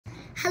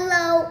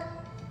Hello,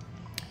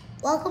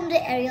 welcome to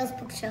Ariel's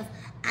Bookshelf.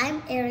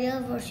 I'm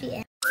Ariel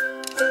Roshi.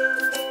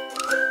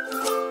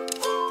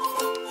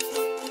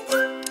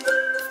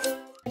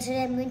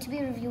 Today I'm going to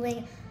be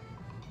reviewing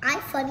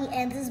iFunny,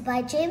 and this is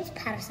by James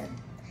Patterson.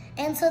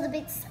 And so the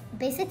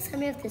basic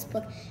summary of this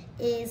book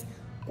is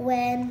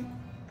when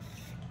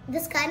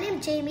this guy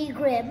named Jamie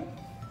Grimm,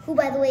 who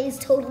by the way is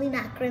totally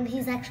not grim,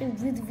 he's actually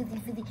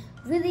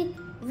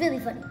really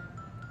funny.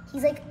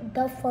 He's like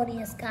the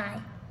funniest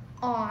guy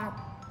on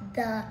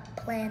the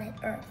planet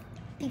Earth,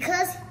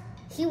 because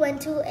he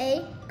went to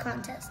a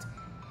contest.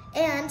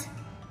 And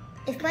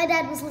if my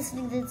dad was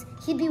listening to this,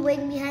 he'd be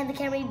waiting behind the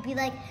camera. He'd be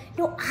like,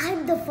 "No,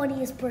 I'm the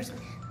funniest person.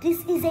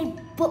 This is a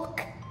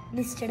book,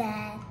 Mr.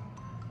 Dad.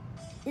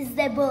 This is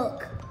a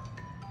book.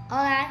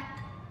 All right,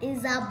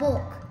 is a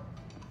book.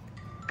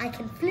 I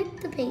can flip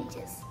the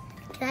pages.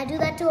 Can I do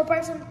that to a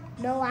person?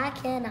 No, I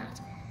cannot.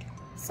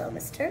 So,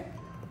 Mr.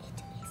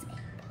 It is a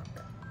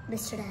book,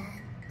 Mr.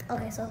 Dad."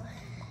 Okay, so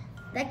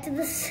back to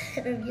this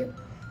review.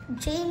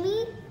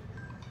 Jamie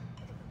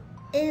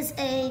is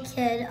a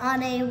kid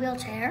on a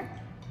wheelchair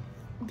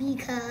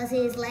because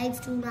his legs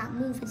do not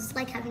move. It's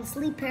like having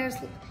sleep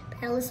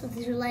paralysis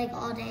with your leg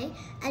all day.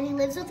 And he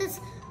lives with his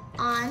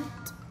aunt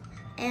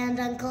and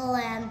uncle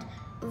and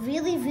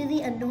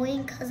really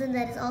annoying cousin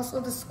that is also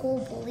the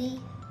school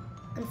bully,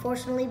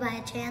 unfortunately by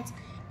a chance,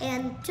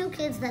 and two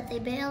kids that they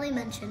barely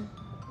mention.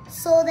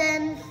 So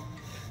then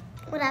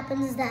what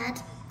happens is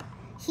that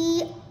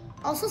he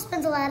also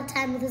spends a lot of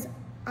time with his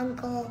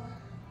uncle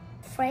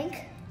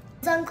Frank.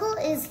 His uncle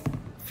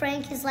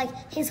Frank is like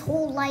his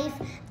whole life,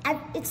 and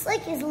it's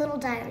like his little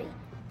diary.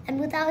 And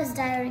without his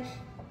diary,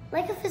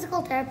 like a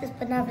physical therapist,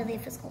 but not really a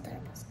physical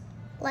therapist.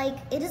 Like,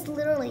 it is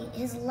literally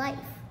his life.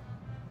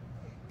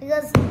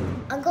 Because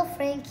Uncle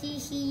Frankie,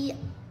 he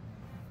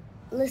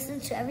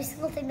listens to every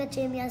single thing that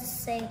Jamie has to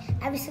say,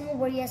 every single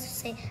word he has to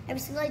say, every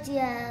single idea he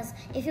has,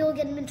 if he will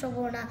get him in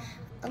trouble or not.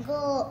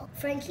 Uncle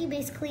Frankie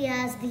basically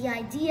has the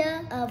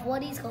idea of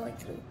what he's going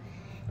through.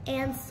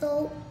 And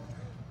so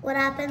what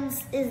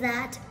happens is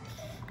that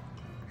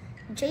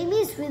Jamie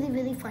is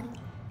really funny.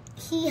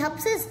 He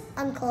helps his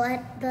uncle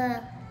at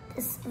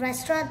this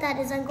restaurant that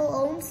his uncle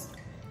owns,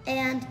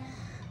 and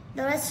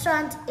the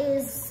restaurant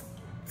is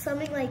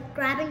something like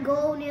grab and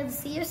go near the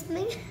sea or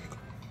something.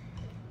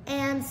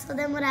 And so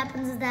then what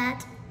happens is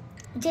that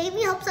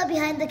Jamie helps out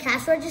behind the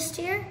cash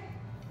register,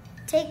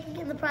 taking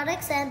in the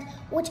products, and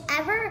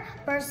whichever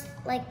person,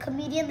 like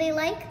comedian they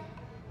like,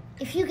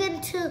 if you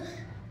get to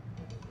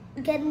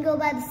get and go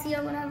by the sea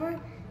or whatever,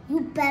 you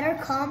better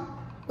come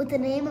with the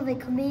name of a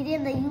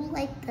comedian that you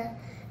like the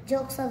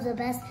jokes of the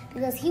best,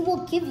 because he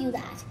will give you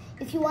that.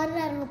 If you want it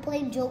out of a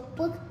plain joke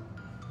book,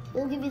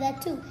 he'll give you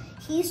that too.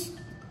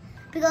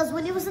 Because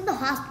when he was in the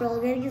hospital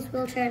getting his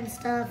wheelchair and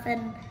stuff,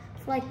 and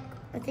for like,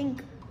 I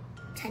think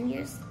 10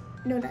 years,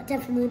 no,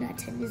 definitely not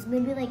 10 years,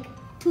 maybe like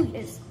 2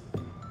 years,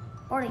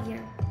 or a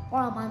year,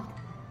 or a month,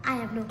 I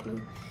have no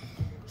clue.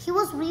 He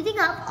was reading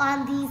up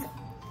on these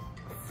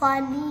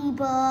funny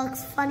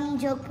books, funny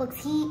joke books.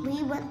 He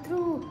went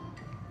through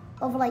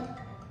over like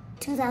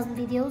 2,000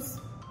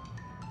 videos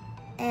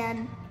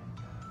and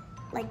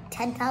like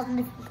 10,000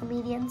 different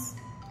comedians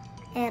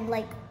and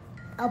like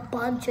a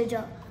bunch of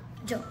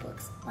joke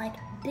books. Like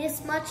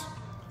this much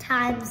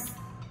times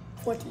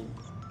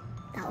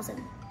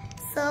 14,000.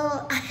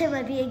 So I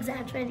might be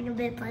exaggerating a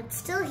bit, but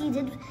still he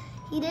did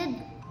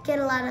get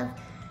a lot of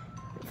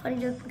funny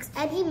joke books,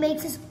 and he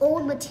makes his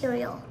own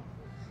material,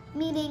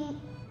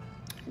 meaning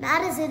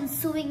not as in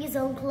sewing his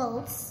own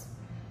clothes,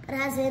 but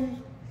as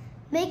in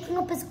making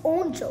up his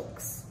own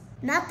jokes.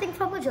 Nothing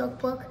from a joke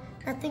book,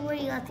 nothing where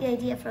he got the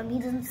idea from. He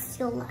doesn't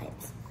steal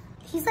lines.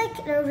 He's like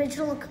an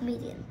original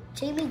comedian.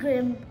 Jamie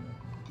Grimm,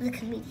 the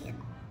comedian.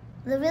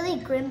 The really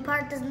grim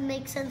part doesn't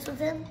make sense with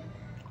him,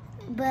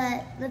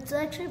 but that's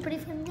actually a pretty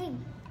fun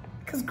thing.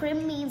 Because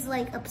grim means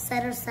like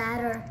upset or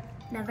sad or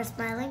never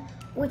smiling,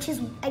 which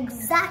is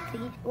exactly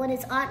what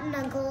his aunt and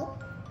uncle,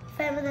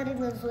 family that he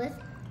lives with,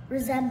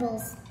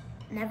 resembles.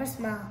 Never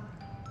smile.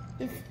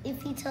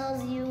 If he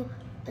tells you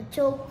a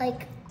joke,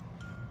 like,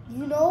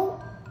 you know,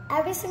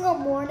 every single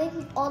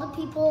morning, all the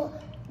people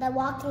that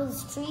walk through the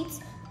streets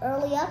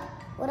early up,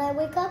 when I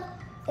wake up,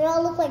 they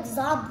all look like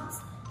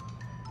zombies.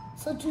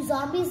 So do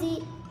zombies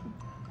eat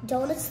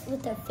donuts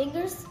with their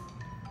fingers?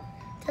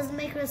 Doesn't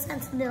make no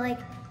sense. And they're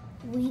like,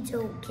 we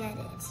don't get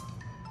it.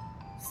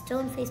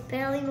 Stone face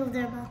barely move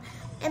their mouth.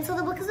 And so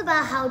the book is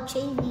about how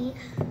Jamie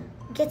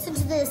gets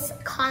into this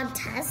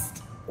contest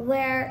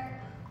where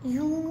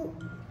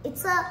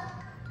it's a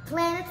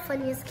Planet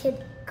Funniest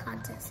Kid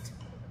contest.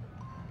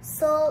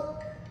 So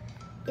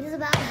it is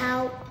about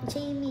how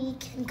Jamie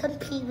can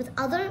compete with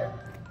other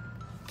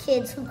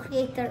kids who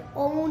create their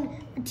own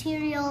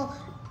material,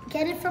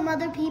 get it from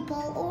other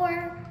people,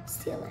 or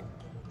steal it.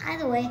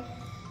 Either way,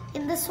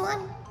 in this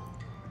one,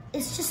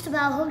 it's just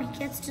about how he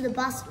gets to the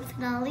Boston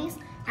finales.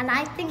 And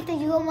I think that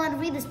you're gonna want to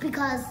read this,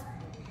 because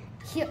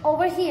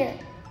over here,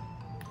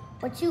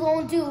 what you're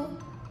gonna do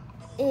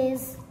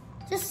is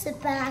just sit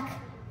back,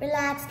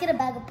 relax, get a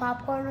bag of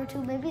popcorn or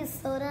two, maybe a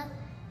soda,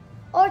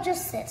 or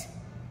just sit,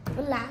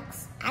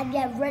 relax, and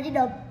get ready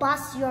to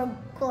bust your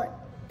gut.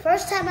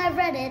 First time I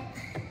read it,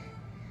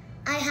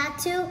 I had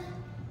to,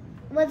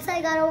 once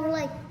I got over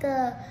like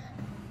the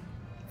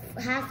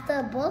half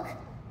the book,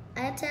 I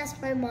had to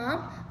ask my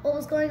mom what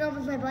was going on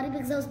with my body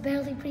because I was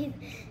barely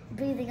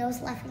breathing. I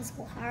was laughing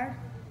so hard.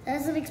 That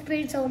is an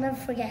experience I will never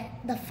forget.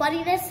 The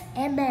funniness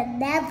and then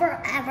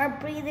never ever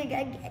breathing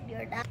again.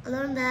 You're not. I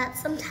learned that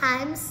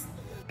sometimes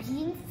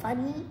being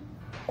funny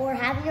or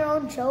having your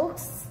own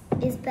jokes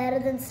is better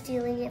than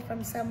stealing it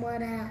from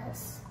someone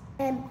else.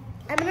 And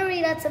I'm gonna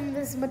read out some of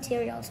this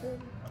material too.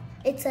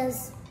 It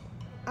says,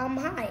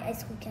 hi, I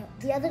squeak out.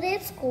 The other day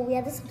at school, we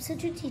had the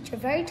substitute teacher,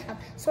 very tough,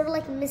 sort of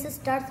like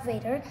Mrs. Darth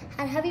Vader,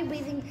 had heavy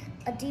breathing,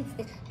 a deep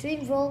voice.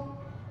 During roll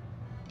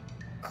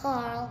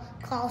call,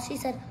 she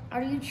said,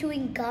 "Are you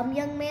chewing gum,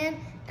 young man?"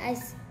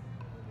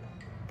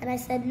 And I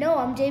said, "No,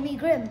 I'm Jamie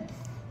Grimm."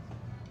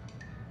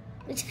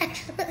 Which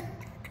actually,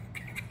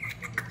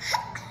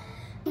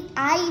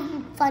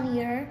 I'm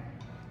funnier,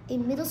 a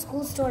middle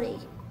school story.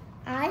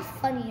 I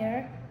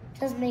funnier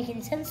doesn't make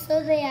any sense,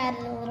 so they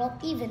added a little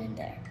even in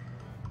there.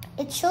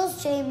 It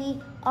shows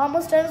Jamie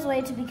almost on his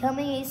way to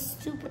becoming a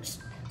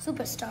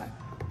superstar.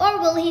 Or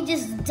will he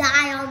just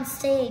die on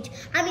stage?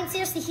 I mean,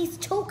 seriously, he's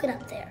choking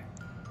up there.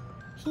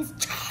 He's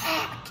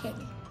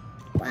choking.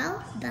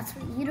 Well, that's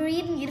for you to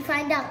read and you to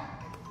find out.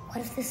 What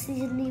if this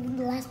isn't even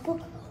the last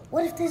book?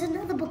 What if there's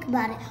another book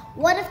about it?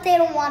 What if they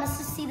don't want us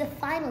to see the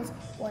finals?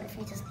 What if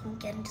he doesn't even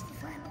get into the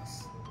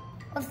finals?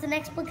 What if the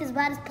next book is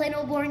about his plain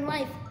old boring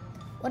life?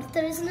 What if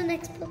there isn't a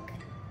next book?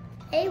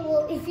 Hey,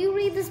 well, if you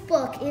read this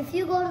book, if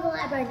you go to the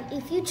library,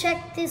 if you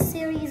check this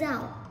series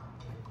out,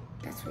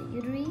 that's what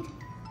you'd read.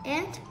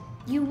 And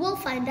you will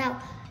find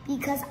out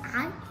because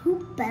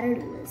who better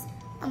to this?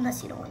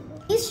 Unless you don't want to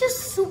know. He's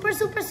just super,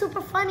 super,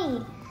 super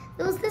funny.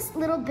 There was this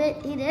little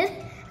bit he did,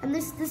 and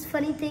this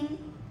funny thing,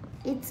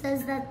 it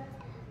says that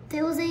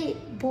there was a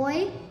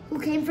boy who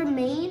came from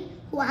Maine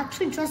who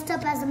actually dressed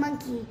up as a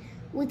monkey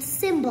with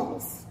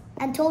cymbals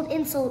and told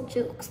insult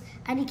jokes.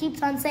 And he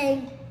keeps on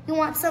saying, "You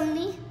want some of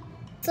me?"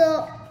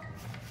 So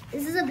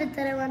this is a bit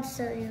that I want to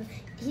show you.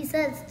 He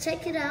says,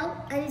 check it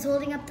out, and he's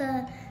holding up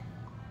the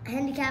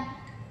handicap,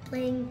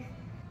 playing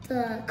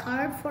the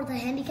card for the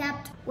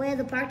handicapped way of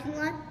the parking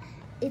lot.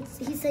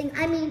 He's saying,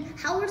 I mean,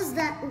 how does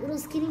that little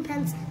skinny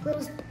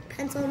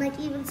pencil neck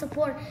even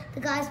support the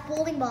guy's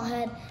bowling ball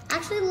head?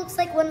 Actually, it looks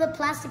like one of the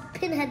plastic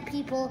pinhead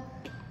people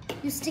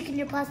you stick in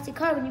your plastic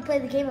car when you play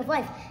the game of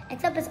life,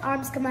 except his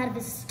arms come out of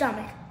his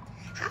stomach.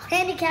 How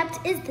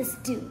handicapped is this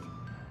dude?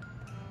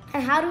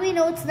 And how do we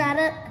know it's not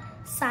a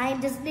sign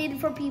designated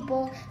for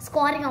people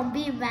squatting on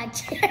beanbag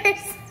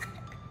chairs?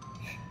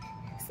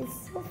 This is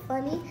so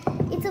funny.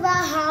 It's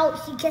about how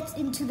he gets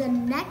into the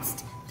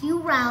next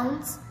few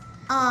rounds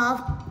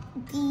of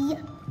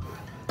the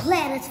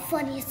planet's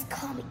funniest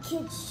comic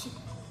kids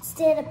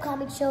stand-up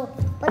comic show.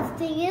 But the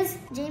thing is,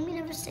 Jamie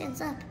never stands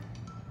up.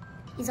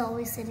 He's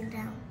always sitting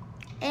down.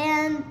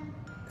 And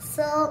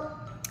so,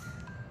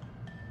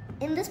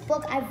 in this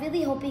book, I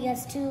really hope he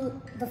gets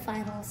to the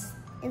finals.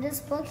 In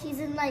this book, he's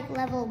in like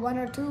level 1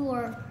 or 2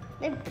 or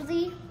maybe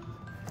 3.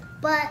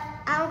 But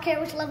I don't care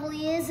which level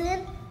he is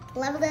in. The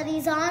level that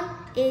he's on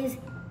is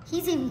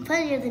he's even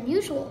funnier than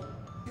usual.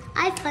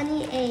 I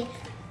funny a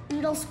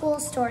middle school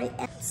story.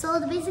 So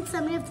the basic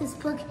summary of this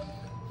book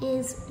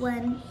is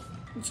when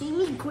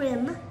Jamie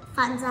Grimm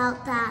finds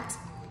out that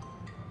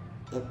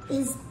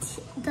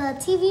the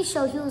TV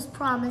show he was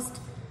promised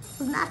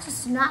was not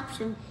just an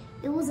option,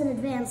 it was an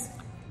advance.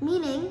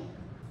 Meaning,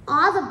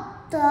 all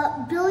the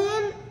 $1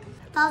 billion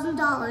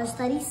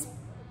that he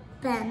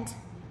spent,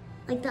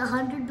 like the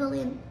 $1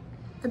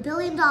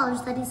 billion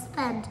that he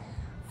spent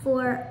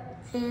for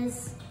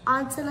his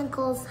aunts and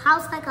uncle's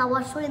house that got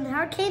washed away in the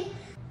hurricane,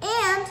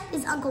 and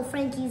his Uncle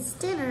Frankie's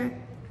dinner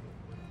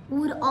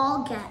would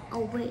all get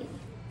away.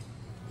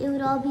 It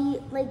would all be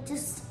like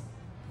just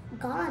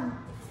gone.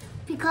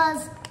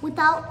 Because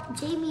without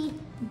Jamie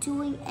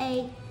doing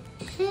a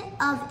hit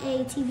of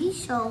a TV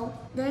show,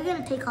 they're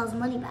gonna take all his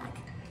money back,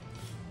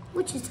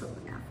 which is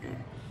totally not fair.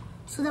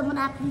 So then what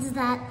happens is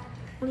that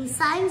when he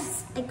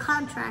signs a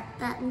contract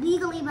that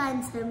legally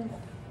binds him,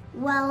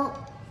 well,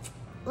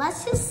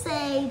 let's just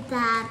say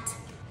that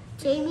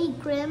Jamie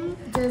Grimm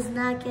does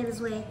not get his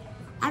way.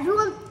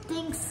 Everyone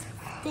thinks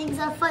things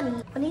are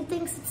funny when he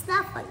thinks it's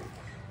not funny.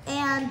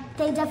 And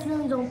they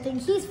definitely don't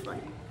think he's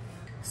funny.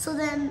 So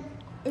then,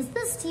 is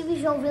this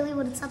TV show really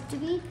what it's up to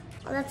be?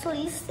 Well, that's what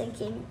he's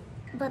thinking.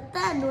 But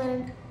then when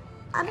an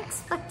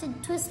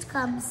unexpected twist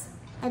comes,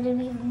 and an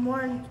even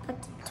more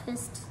unexpected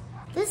twist,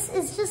 this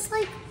is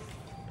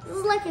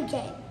like a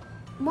game.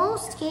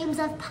 Most games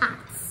have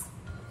paths,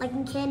 like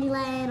in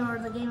Candyland or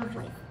the Game of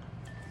Life.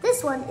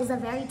 This one is a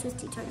very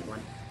twisty, turny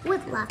one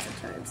with lots of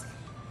turns.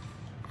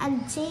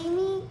 And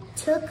Jamie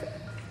took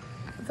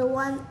the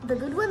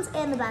good ones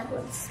and the bad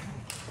ones.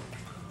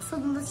 So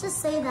let's just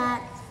say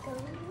that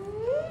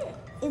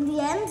in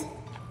the end,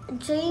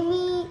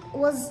 Jamie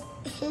was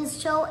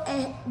his show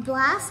a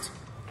blast.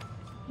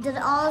 Did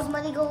all his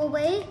money go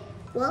away?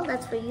 Well,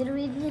 that's for you to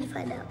read and you to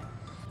find out.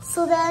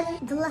 So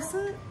then the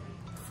lesson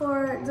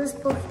for this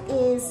book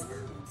is,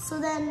 so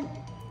then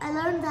I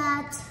learned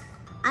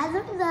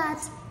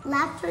that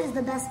laughter is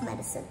the best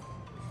medicine.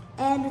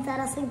 And with that,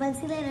 I'll say bye,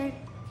 see you later.